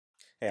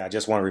Hey, I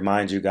just want to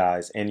remind you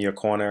guys, In Your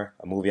Corner,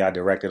 a movie I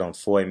directed on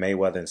Floyd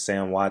Mayweather and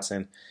Sam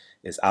Watson,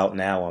 is out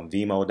now on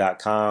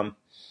Vimo.com.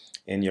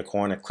 In Your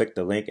Corner, click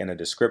the link in the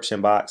description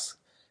box.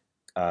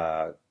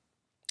 Uh,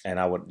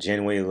 and I would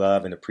genuinely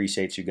love and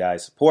appreciate you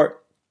guys'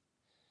 support.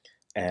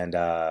 And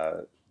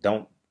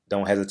don't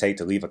don't hesitate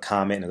to leave a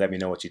comment and let me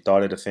know what you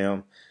thought of the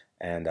film.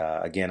 And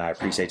again, I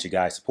appreciate you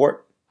guys'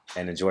 support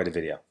and enjoy the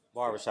video.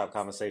 Barbershop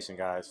conversation,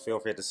 guys. Feel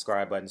free to hit the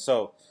subscribe button.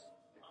 So,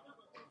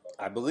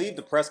 I believe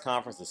the press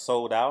conference is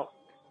sold out,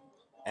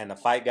 and the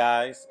Fight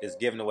Guys is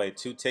giving away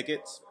 2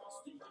 tickets.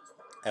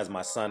 As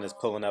my son is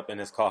pulling up in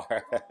his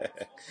car,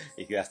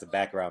 that's the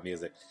background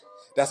music.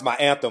 That's my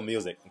anthem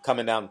music. I'm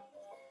coming down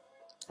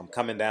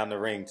the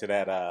ring to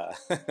that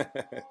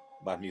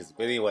my music.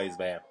 But anyways,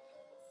 man,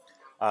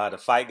 the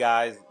Fight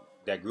Guys,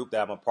 that group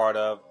that I'm a part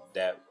of,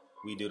 that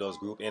we do those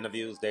group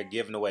interviews, they're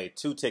giving away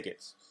 2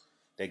 tickets.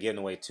 They're giving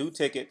away 2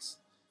 tickets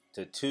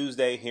to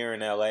Tuesday here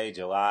in LA,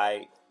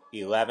 July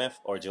 11th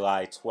or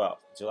July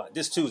 12th.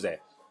 This Tuesday.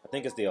 I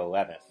think it's the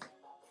 11th.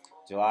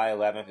 July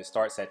 11th. It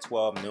starts at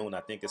 12 noon.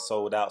 I think it's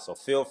sold out. So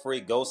feel free,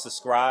 go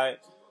subscribe,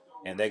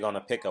 and they're gonna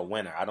pick a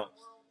winner.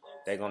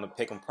 They're gonna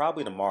pick them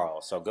probably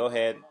tomorrow. So go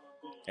ahead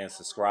and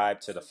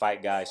subscribe to the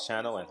Fight Guys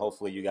channel, and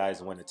hopefully you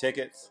guys win the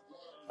tickets.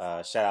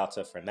 Shout out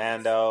to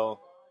Fernando,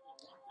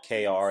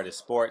 KO Artist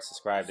Sports.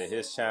 Subscribe to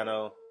his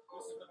channel.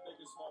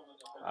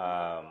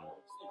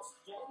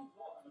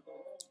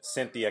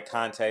 Cynthia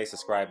Conte,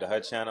 subscribe to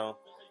her channel.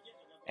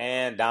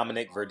 And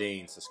Dominic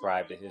Verdine,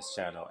 subscribe to his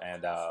channel.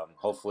 And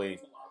hopefully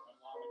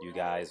you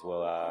guys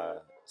will,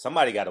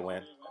 somebody got to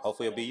win.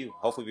 Hopefully it'll be you.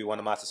 Hopefully it'll be one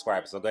of my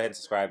subscribers. So go ahead and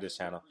subscribe to this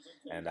channel.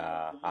 And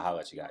I'll holler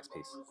at you guys.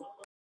 Peace.